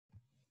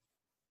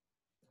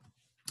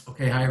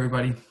Okay, hi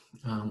everybody.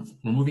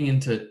 We're moving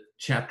into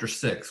chapter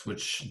 6,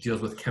 which deals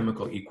with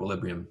chemical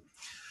equilibrium.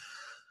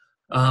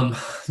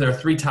 There are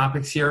 3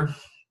 topics here.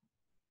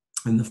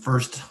 In the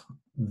first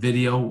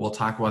video, we'll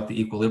talk about the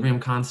equilibrium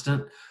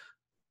constant.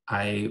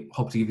 I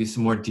hope to give you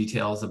some more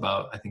details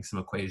about, some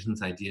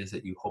equations, ideas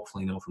that you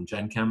hopefully know from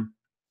Gen Chem.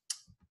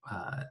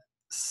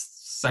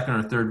 Second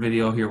or third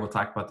video here, we'll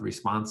talk about the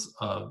response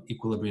of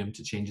equilibrium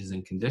to changes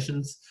in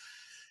conditions.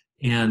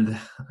 And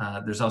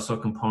there's also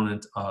a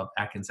component of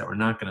Atkins that we're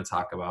not going to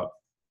talk about,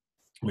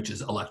 which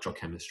is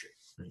electrochemistry.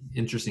 Right?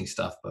 Interesting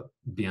stuff, but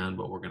beyond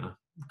what we're going to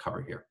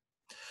cover here.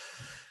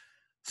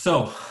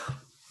 So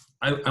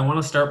I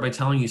want to start by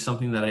telling you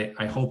something that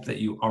I hope that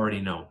you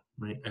already know.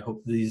 Right? I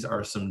hope these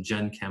are some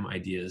Gen Chem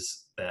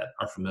ideas that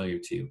are familiar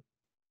to you.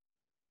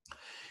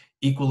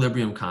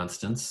 Equilibrium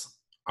constants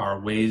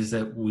are ways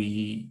that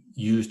we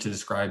use to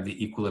describe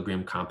the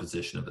equilibrium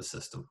composition of a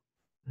system.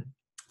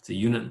 It's a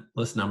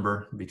unitless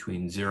number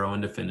between 0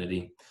 and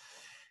infinity.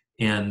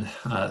 And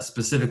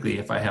specifically,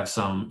 if I have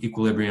some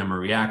equilibrium or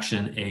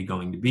reaction, A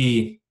going to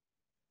B,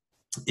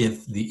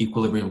 if the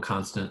equilibrium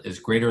constant is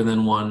greater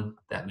than 1,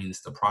 that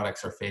means the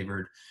products are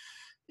favored.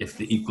 If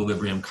the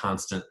equilibrium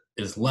constant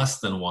is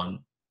less than 1,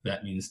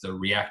 that means the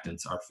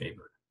reactants are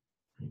favored.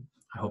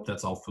 I hope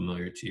that's all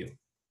familiar to you.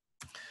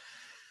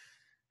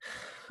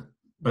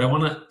 But I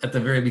want to, at the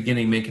very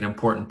beginning, make an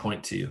important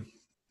point to you.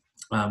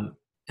 And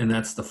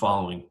that's the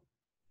following.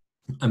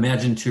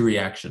 Imagine 2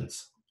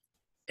 reactions,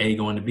 A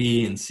going to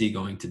B and C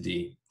going to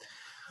D.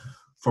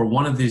 For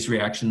one of these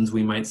reactions,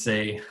 we might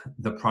say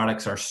the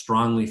products are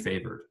strongly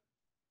favored.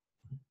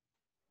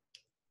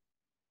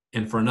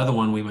 And for another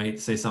one, we might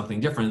say something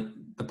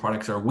different. The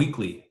products are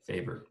weakly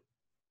favored.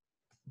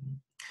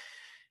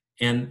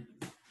 And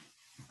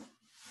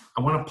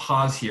I want to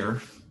pause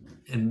here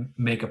and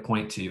make a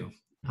point to you.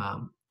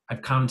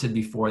 I've commented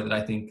before that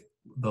I think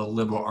the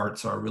liberal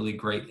arts are a really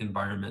great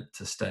environment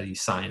to study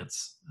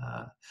science.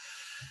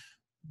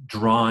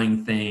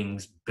 Drawing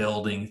things,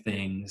 building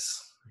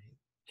things,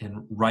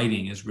 and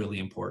writing is really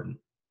important.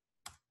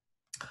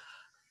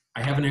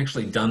 I haven't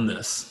actually done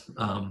this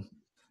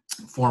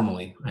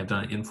formally. I've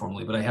done it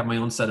informally, but I have my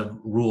own set of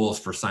rules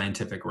for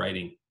scientific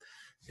writing.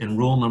 And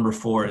rule number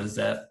 4 is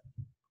that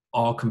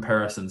all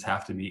comparisons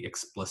have to be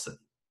explicit.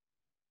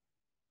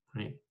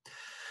 Right?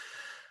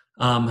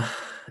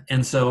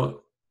 And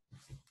so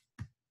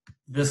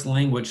this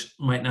language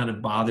might not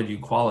have bothered you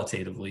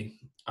qualitatively,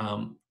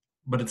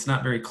 but it's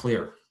not very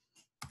clear,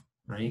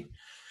 right?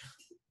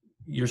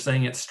 You're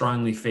saying it's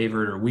strongly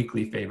favored or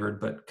weakly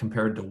favored, but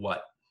compared to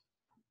what?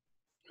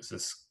 Is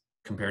this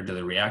compared to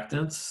the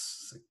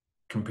reactants?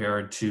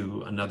 Compared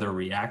to another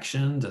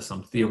reaction, to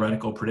some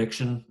theoretical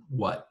prediction?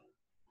 What?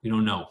 We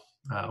don't know.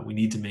 We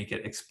need to make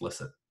it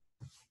explicit.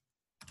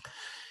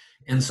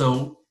 And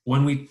so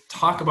when we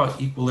talk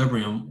about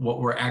equilibrium, what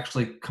we're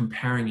actually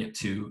comparing it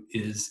to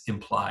is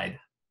implied.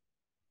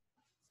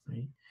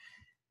 Right?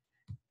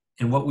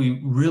 And what we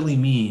really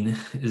mean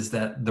is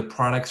that the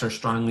products are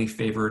strongly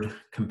favored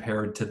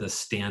compared to the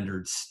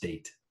standard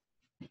state,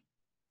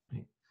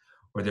 right?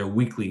 Or they're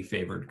weakly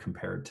favored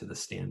compared to the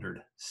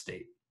standard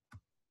state.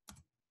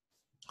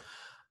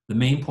 The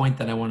main point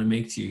that I want to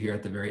make to you here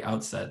at the very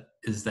outset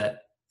is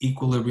that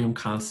equilibrium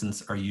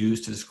constants are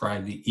used to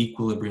describe the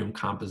equilibrium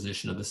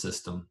composition of a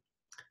system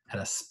at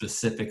a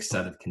specific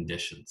set of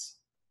conditions,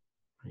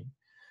 right?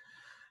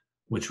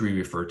 Which we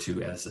refer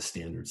to as the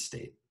standard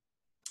state.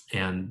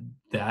 And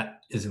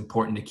that is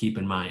important to keep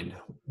in mind.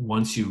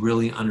 Once you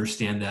really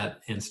understand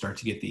that and start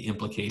to get the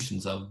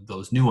implications of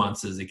those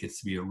nuances, it gets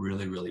to be a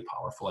really, really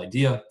powerful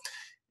idea.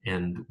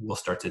 And we'll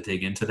start to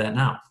dig into that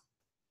now.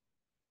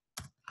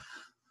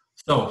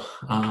 So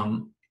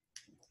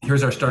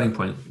here's our starting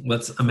point.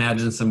 Let's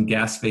imagine some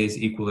gas phase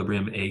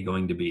equilibrium A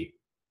going to B.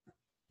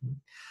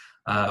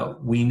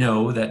 We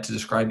know that to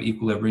describe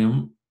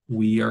equilibrium,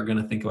 we are going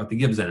to think about the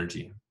Gibbs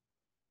energy.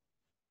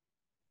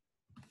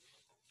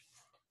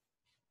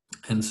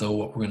 And so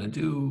what we're going to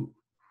do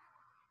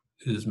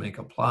is make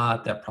a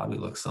plot that probably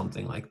looks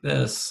something like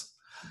this.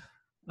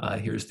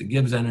 Here's the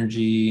Gibbs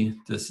energy.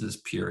 This is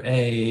pure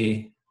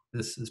A.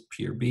 This is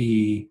pure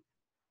B.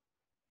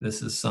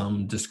 This is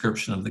some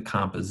description of the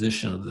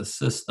composition of the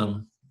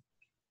system.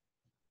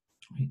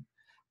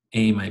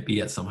 A might be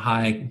at some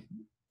high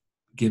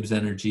Gibbs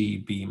energy,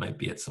 B might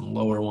be at some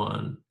lower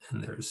one,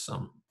 and there's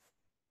some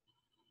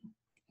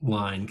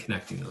line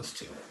connecting those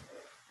two.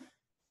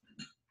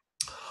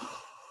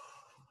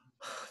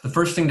 The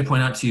first thing to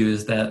point out to you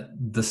is that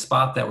the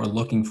spot that we're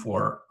looking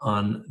for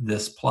on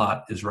this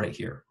plot is right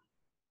here.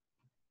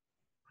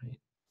 Right?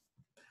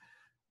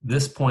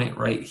 This point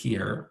right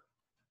here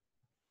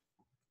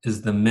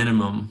is the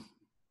minimum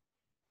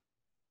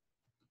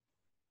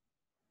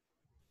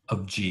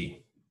of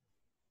G.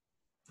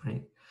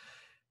 Right?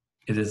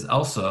 It is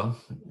also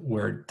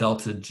where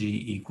delta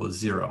G equals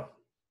 0.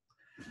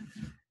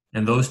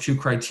 And those 2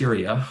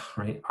 criteria,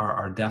 right, are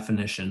our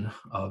definition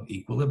of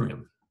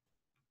equilibrium.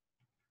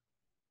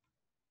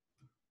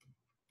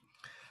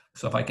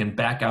 So if I can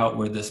back out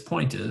where this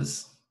point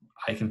is,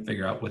 I can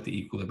figure out what the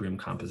equilibrium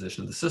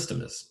composition of the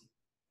system is.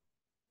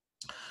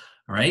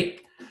 All right.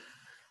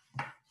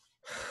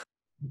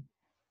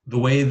 The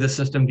way the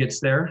system gets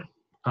there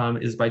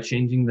is by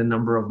changing the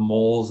number of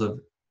moles of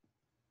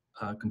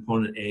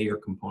component A or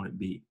component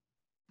B.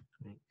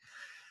 Okay?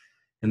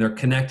 And they're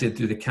connected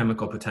through the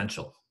chemical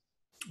potential.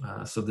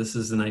 So this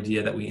is an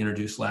idea that we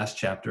introduced last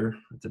chapter.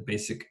 It's a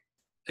basic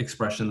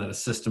expression that a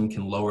system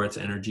can lower its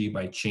energy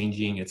by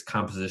changing its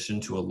composition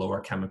to a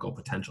lower chemical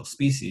potential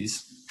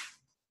species.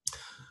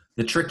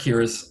 The trick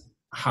here is,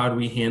 how do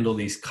we handle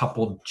these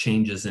coupled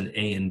changes in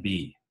A and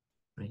B?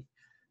 Right?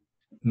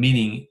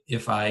 Meaning,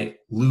 if I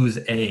lose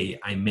A,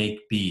 I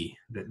make B.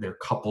 They're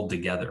coupled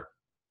together.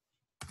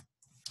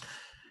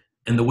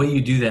 And the way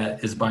you do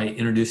that is by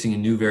introducing a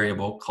new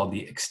variable called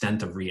the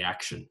extent of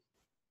reaction.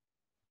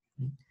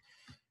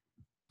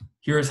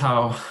 Here's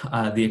how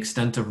the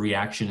extent of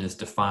reaction is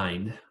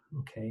defined.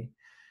 Okay,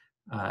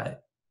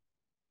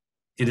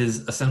 it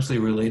is essentially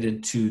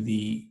related to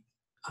the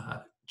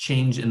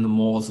change in the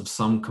moles of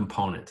some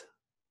component.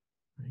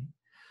 Right?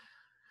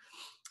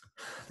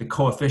 The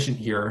coefficient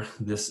here,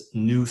 this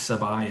nu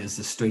sub I, is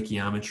the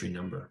stoichiometry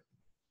number.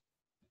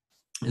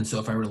 And so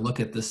if I were to look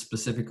at this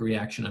specific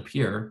reaction up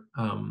here,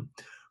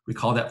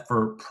 recall that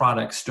for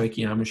products,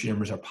 stoichiometry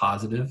numbers are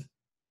positive.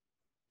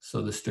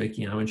 So the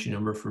stoichiometry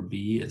number for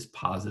B is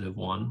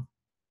 +1.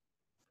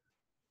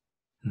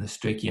 And the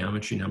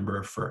stoichiometry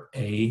number for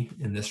A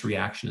in this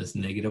reaction is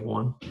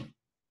 -1.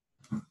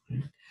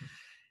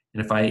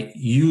 And if I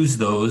use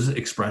those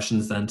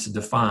expressions then to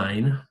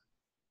define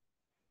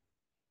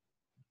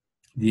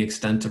the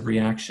extent of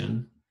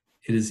reaction,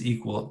 it is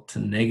equal to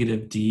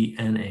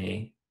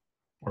 -dNA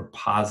or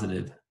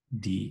 +dNB.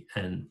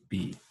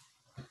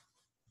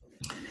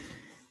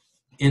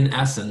 In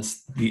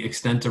essence, the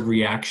extent of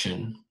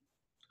reaction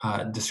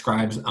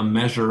describes a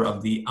measure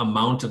of the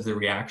amount of the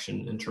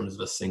reaction in terms of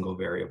a single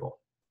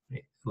variable.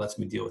 It lets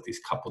me deal with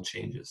these coupled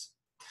changes.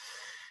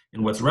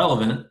 And what's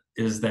relevant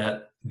is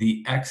that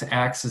the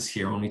x-axis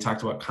here, when we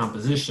talked about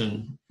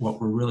composition, what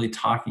we're really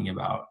talking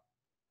about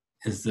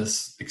is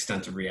this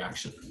extent of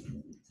reaction,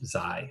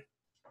 xi.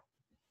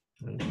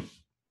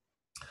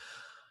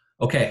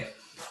 Okay,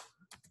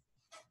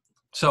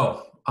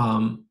 so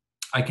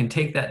I can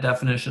take that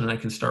definition and I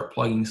can start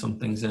plugging some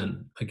things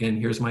in. Again,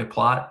 here's my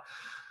plot.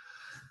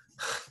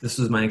 This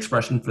is my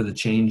expression for the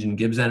change in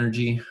Gibbs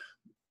energy.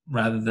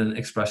 Rather than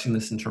expressing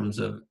this in terms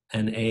of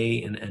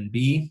NA and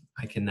NB,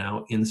 I can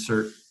now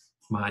insert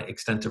my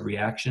extent of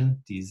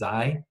reaction, d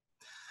xi.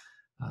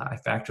 I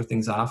factor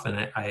things off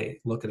and I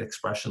look at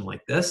expression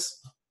like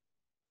this.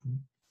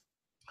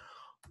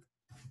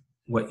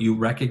 What you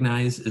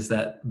recognize is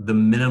that the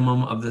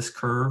minimum of this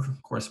curve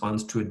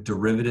corresponds to a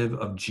derivative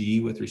of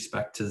G with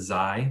respect to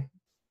xi.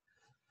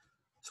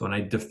 So when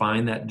I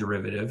define that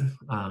derivative,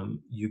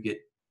 you get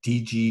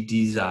dg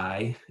d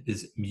xi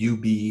is mu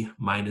b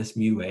minus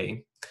mu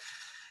a.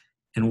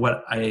 And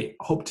what I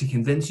hope to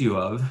convince you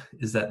of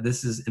is that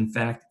this is in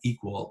fact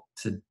equal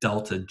to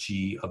delta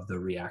G of the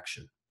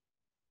reaction.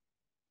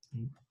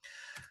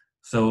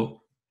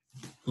 So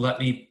let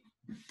me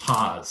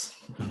pause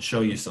and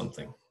show you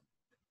something.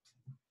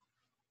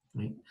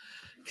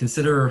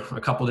 Consider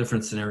a couple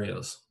different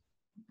scenarios.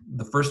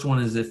 The first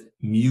one is if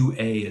mu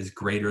A is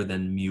greater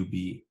than mu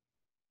B.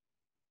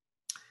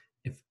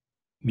 If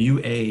mu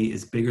A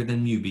is bigger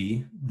than mu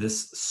B,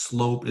 this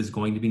slope is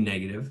going to be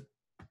negative.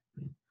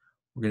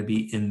 We're going to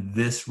be in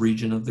this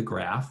region of the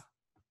graph.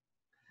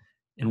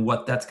 And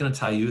what that's going to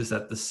tell you is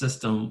that the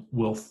system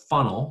will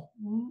funnel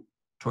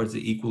towards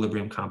the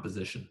equilibrium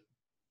composition.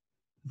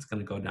 It's going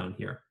to go down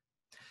here.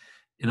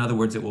 In other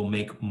words, it will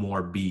make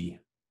more B.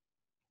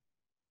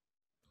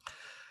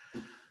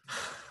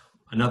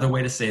 Another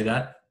way to say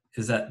that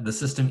is that the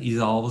system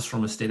evolves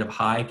from a state of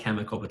high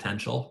chemical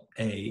potential,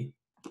 A,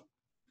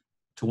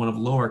 to one of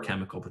lower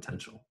chemical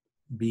potential,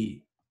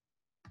 B.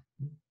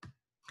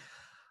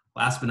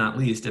 Last but not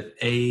least,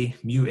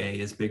 if mu A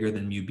is bigger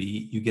than mu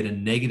B, you get a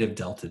negative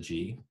delta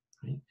G.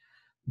 Right?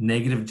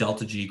 Negative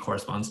delta G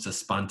corresponds to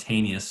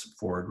spontaneous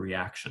forward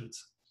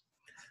reactions.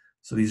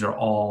 So these are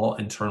all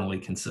internally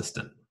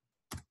consistent.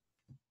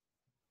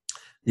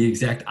 The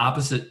exact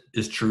opposite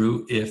is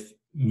true if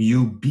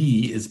mu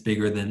B is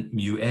bigger than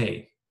mu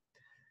A.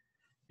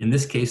 In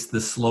this case,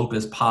 the slope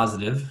is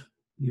positive.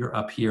 You're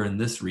up here in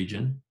this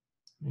region.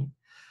 Right?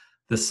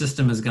 The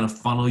system is going to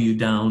funnel you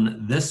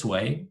down this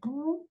way,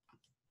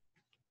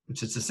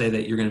 which is to say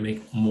that you're going to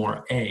make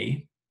more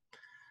A.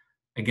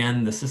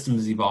 Again, the system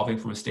is evolving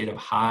from a state of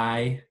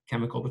high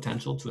chemical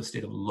potential to a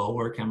state of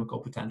lower chemical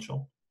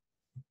potential.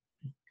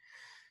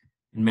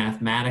 And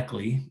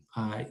mathematically,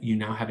 you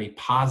now have a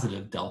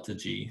positive delta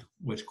G,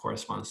 which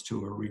corresponds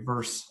to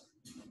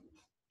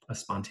a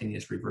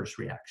spontaneous reverse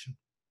reaction.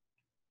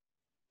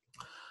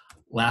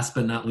 Last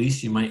but not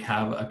least, you might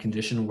have a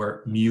condition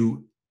where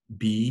mu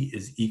B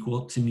is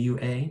equal to mu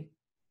A.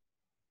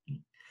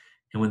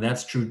 And when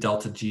that's true,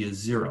 delta G is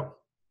 0.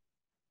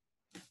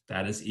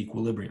 That is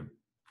equilibrium.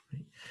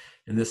 Right?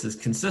 And this is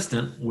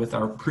consistent with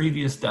our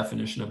previous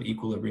definition of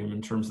equilibrium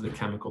in terms of the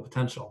chemical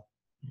potential.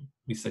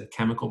 we said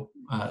chemical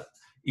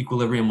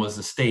equilibrium was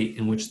the state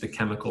in which the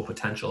chemical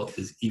potential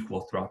is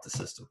equal throughout the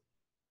system.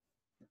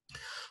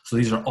 So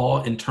these are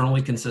all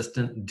internally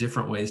consistent,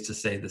 different ways to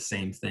say the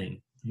same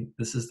thing.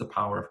 This is the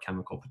power of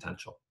chemical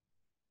potential.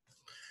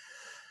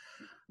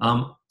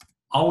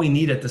 All we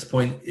need at this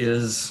point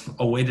is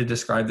a way to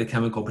describe the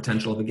chemical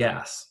potential of a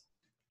gas.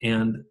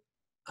 And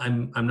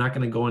I'm not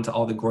going to go into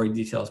all the gory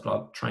details, but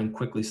I'll try and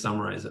quickly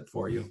summarize it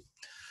for you.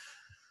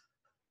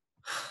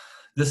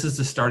 This is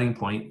the starting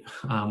point.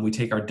 We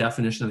take our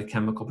definition of the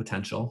chemical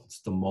potential.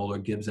 It's the molar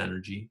Gibbs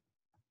energy.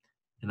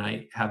 And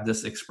I have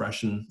this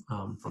expression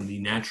from the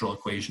natural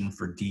equation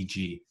for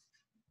dG.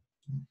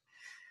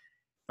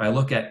 If I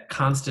look at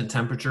constant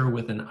temperature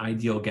with an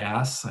ideal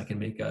gas, I can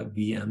make a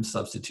Vm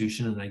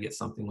substitution and I get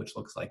something which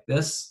looks like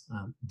this.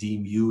 d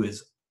mu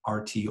is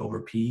RT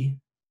over P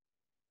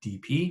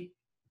dP.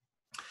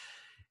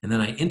 And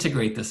then I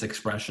integrate this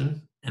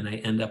expression and I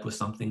end up with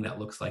something that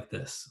looks like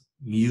this.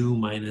 Mu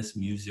minus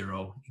mu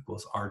zero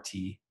equals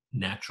RT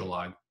natural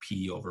log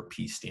P over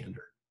P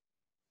standard.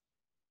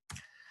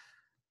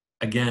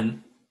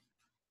 Again,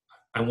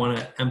 I want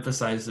to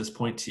emphasize this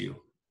point to you,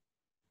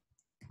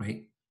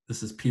 right?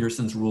 This is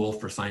Peterson's rule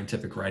for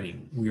scientific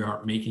writing. We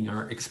are making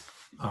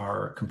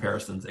our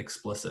comparisons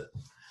explicit.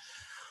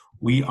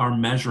 We are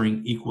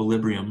measuring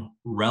equilibrium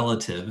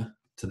relative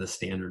to the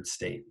standard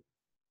state.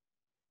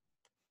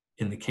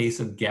 In the case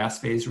of gas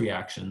phase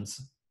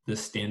reactions, the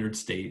standard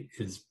state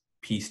is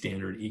P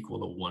standard equal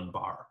to 1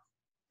 bar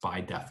by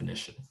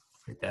definition.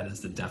 Right? That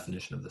is the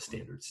definition of the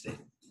standard state.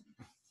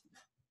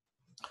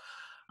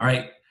 All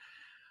right,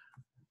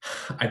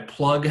 I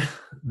plug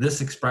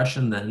this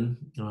expression then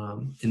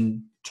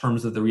in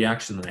terms of the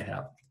reaction that I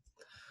have.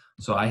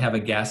 So I have a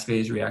gas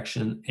phase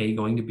reaction, A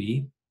going to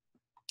B.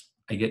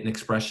 I get an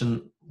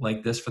expression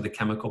like this for the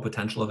chemical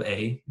potential of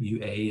A. Mu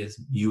A is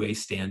mu A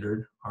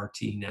standard,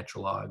 RT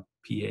natural log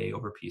PA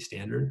over P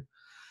standard.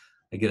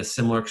 I get a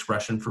similar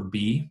expression for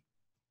B.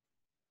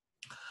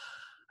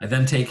 I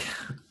then take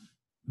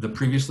the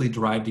previously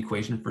derived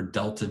equation for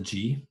delta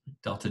G.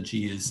 Delta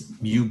G is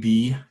mu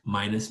B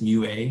minus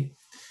mu A.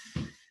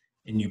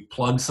 And you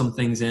plug some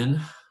things in.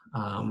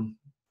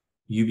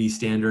 UB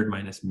standard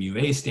minus mu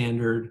A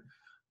standard,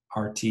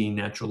 RT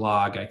natural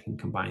log. I can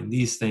combine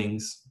these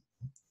things.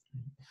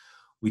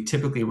 We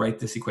typically write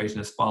this equation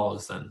as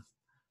follows then.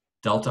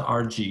 Delta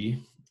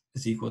RG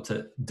is equal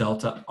to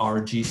delta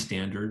RG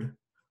standard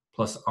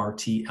plus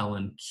RT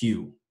ln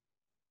Q.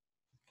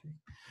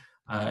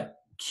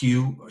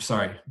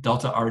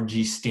 Delta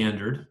RG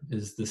standard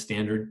is the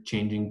standard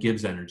changing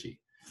Gibbs energy.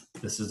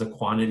 This is a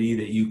quantity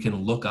that you can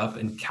look up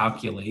and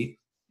calculate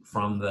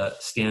from the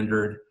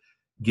standard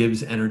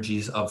Gibbs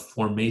energies of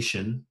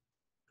formation,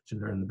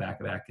 which are in the back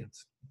of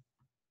Atkins.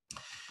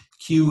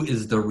 Q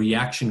is the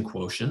reaction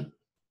quotient.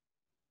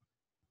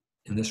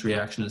 And this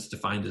reaction is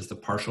defined as the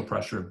partial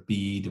pressure of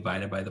B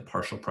divided by the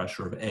partial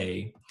pressure of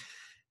A.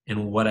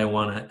 And what I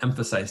want to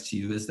emphasize to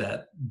you is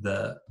that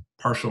the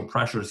partial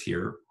pressures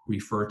here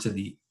refer to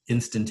the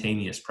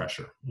instantaneous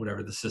pressure,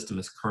 whatever the system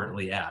is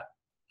currently at,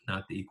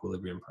 not the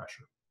equilibrium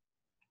pressure.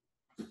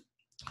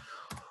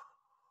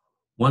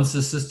 Once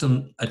the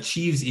system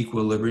achieves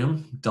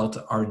equilibrium,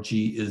 delta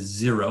RG is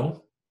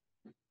 0.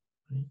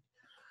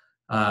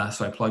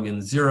 So I plug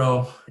in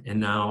 0, and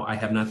now I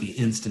have not the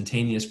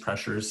instantaneous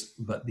pressures,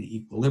 but the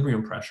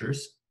equilibrium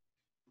pressures.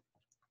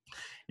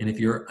 And if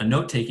you're a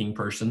note-taking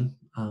person,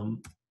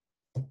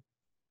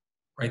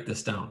 write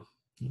this down.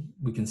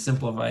 We can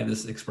simplify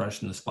this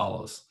expression as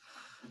follows.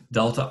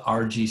 Delta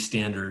RG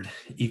standard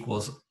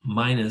equals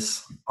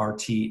minus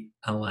RT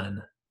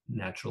ln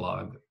natural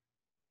log.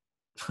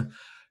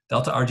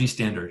 Delta RG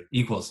standard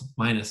equals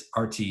minus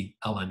RT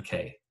ln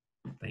K.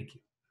 Thank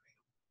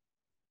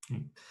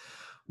you.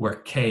 Where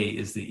K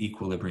is the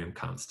equilibrium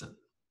constant.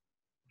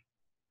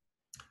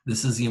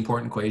 This is the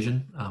important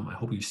equation. I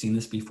hope you've seen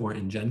this before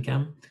in Gen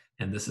Chem,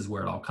 and this is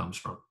where it all comes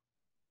from.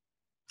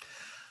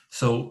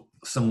 So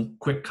some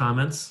quick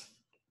comments.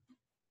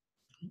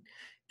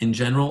 In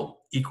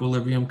general,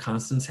 equilibrium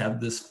constants have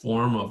this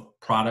form of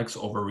products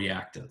over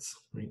reactants,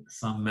 right?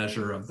 Some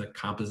measure of the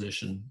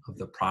composition of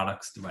the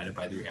products divided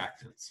by the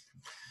reactants.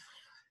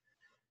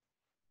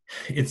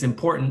 It's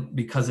important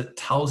because it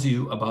tells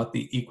you about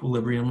the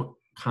equilibrium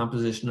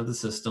composition of the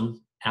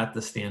system at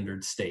the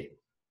standard state,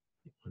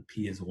 when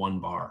P is 1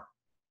 bar.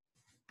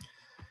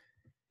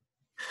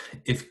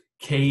 If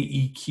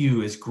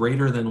KEQ is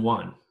greater than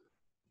 1,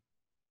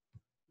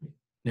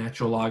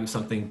 natural log of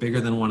something bigger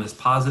than 1 is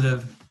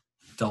positive,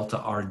 delta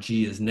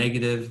RG is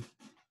negative,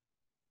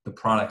 the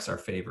products are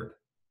favored.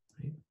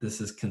 Right?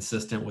 This is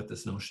consistent with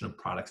this notion of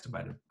products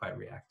divided by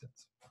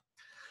reactants.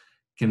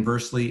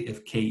 Conversely,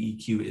 if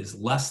KEQ is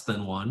less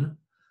than 1,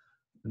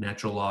 the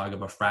natural log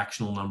of a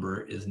fractional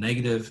number is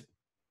negative,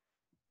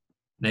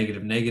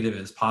 negative, negative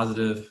is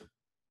positive,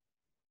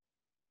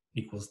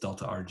 equals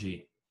delta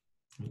RG.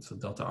 And so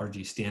delta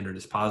RG standard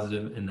is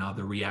positive, and now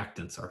the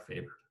reactants are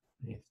favored.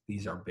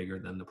 These are bigger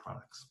than the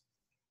products.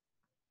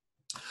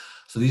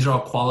 So these are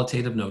all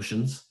qualitative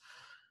notions.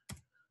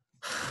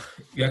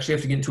 you actually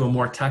have to get into a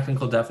more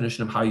technical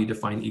definition of how you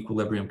define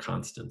equilibrium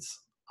constants.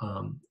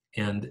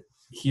 And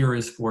here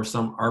is for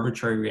some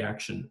arbitrary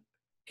reaction,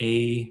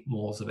 A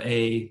moles of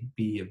A,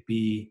 B of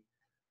B,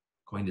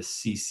 going to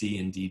CC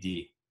and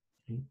DD.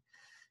 Okay?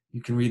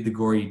 You can read the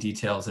gory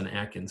details in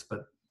Atkins,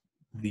 but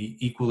the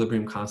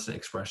equilibrium constant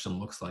expression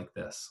looks like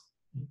this.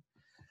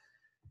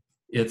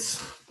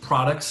 It's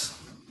products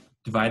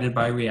divided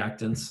by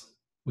reactants,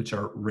 which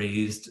are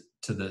raised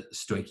to the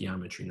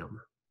stoichiometry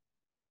number.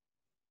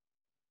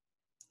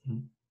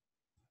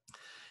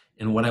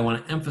 And what I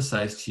want to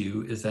emphasize to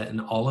you is that in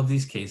all of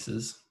these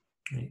cases,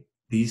 right,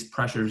 these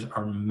pressures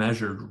are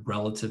measured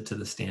relative to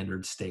the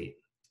standard state.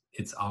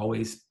 It's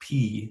always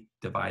P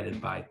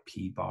divided by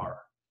P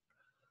bar.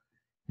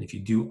 And if you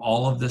do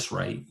all of this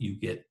right, you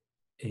get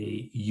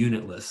a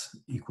unitless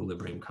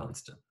equilibrium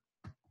constant.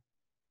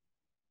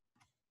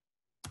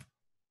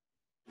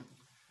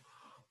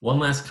 One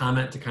last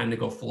comment to kind of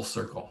go full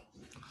circle.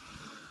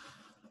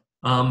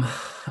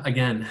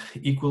 Again,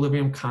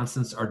 equilibrium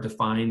constants are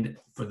defined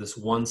for this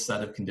one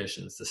set of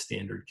conditions, the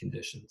standard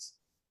conditions.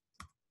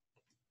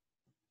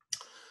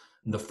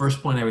 The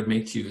first point I would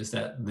make to you is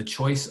that the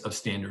choice of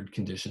standard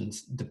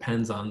conditions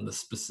depends on the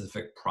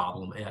specific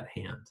problem at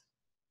hand.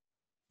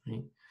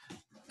 Right?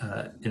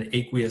 An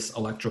aqueous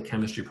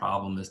electrochemistry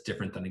problem is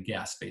different than a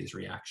gas phase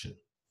reaction.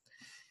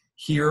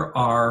 Here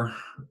are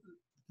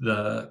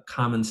the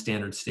common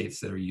standard states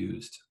that are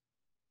used.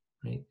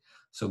 Right?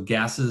 So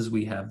gases,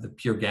 we have the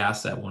pure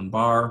gas at 1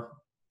 bar.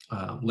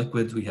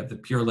 Liquids, we have the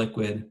pure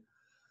liquid.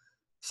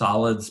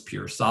 Solids,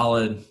 pure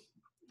solid.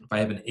 If I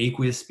have an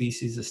aqueous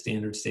species, the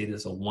standard state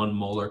is a 1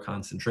 molar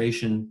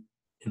concentration.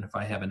 And if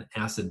I have an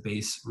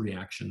acid-base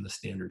reaction, the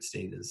standard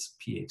state is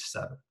pH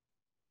 7.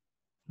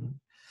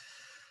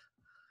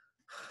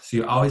 So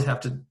you always have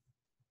to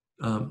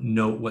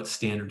note what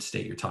standard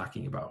state you're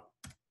talking about.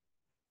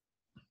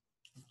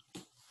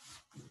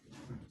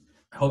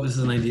 I hope this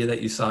is an idea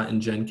that you saw in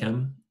Gen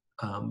Chem.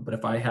 But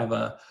if I have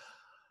a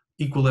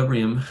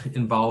equilibrium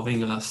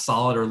involving a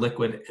solid or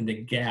liquid and a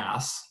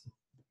gas,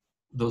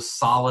 those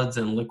solids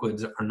and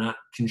liquids are not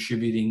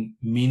contributing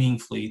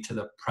meaningfully to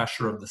the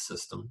pressure of the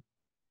system.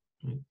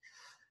 Right?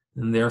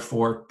 And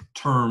therefore,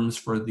 terms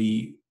for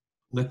the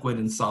liquid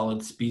and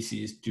solid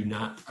species do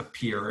not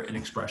appear in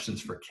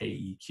expressions for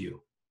KEQ.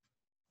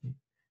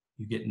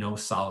 You get no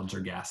solids or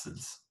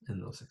gases in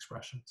those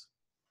expressions.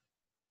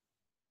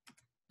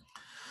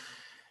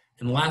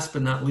 And last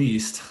but not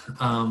least,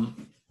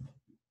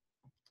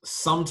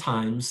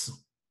 sometimes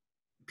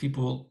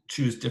people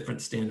choose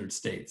different standard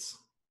states.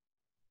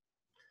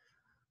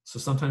 So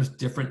sometimes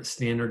different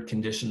standard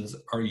conditions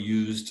are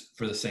used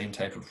for the same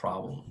type of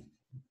problem.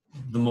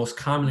 The most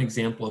common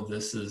example of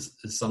this is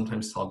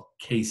sometimes called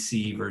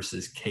KC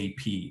versus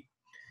KP.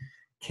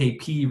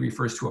 KP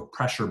refers to a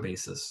pressure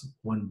basis,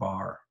 1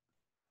 bar.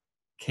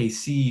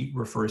 KC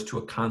refers to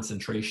a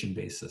concentration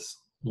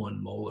basis,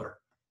 1 molar.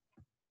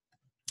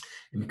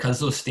 And because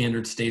those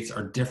standard states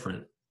are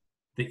different,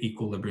 the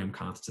equilibrium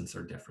constants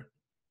are different.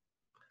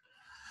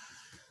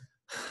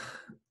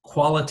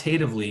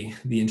 Qualitatively,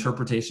 the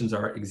interpretations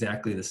are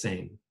exactly the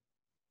same.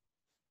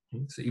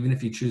 So even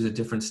if you choose a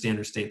different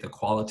standard state, the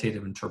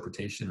qualitative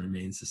interpretation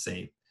remains the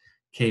same.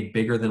 K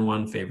bigger than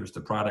 1 favors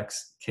the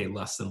products, K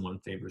less than 1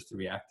 favors the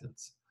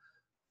reactants.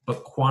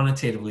 But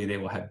quantitatively, they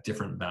will have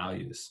different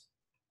values.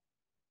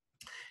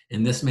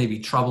 And this may be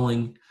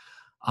troubling,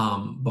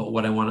 but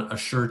what I want to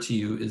assure to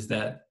you is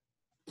that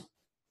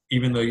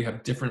even though you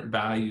have different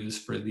values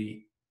for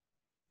the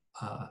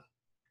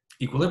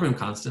equilibrium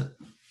constant,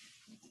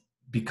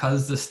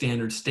 because the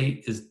standard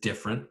state is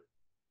different,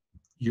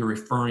 you're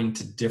referring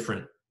to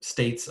different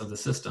states of the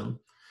system.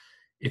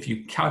 If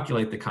you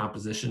calculate the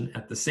composition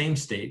at the same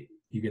state,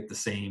 you get the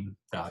same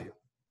value.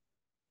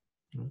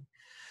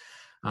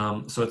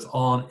 So it's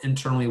all an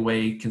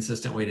internally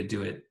consistent way to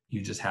do it.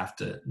 You just have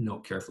to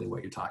note carefully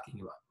what you're talking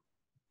about.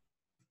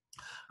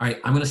 All right,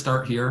 I'm going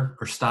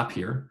to stop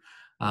here.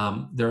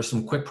 There are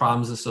some quick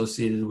problems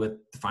associated with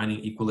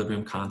defining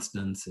equilibrium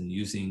constants and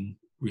using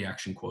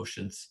reaction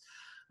quotients.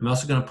 I'm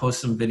also going to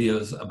post some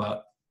videos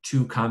about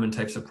 2 common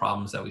types of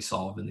problems that we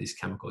solve in these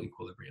chemical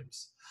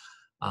equilibriums.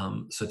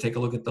 So take a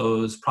look at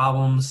those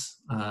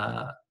problems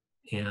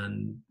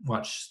and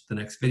watch the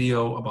next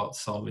video about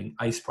solving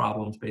ice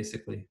problems,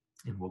 basically,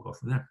 and we'll go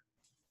from there.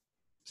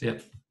 See ya.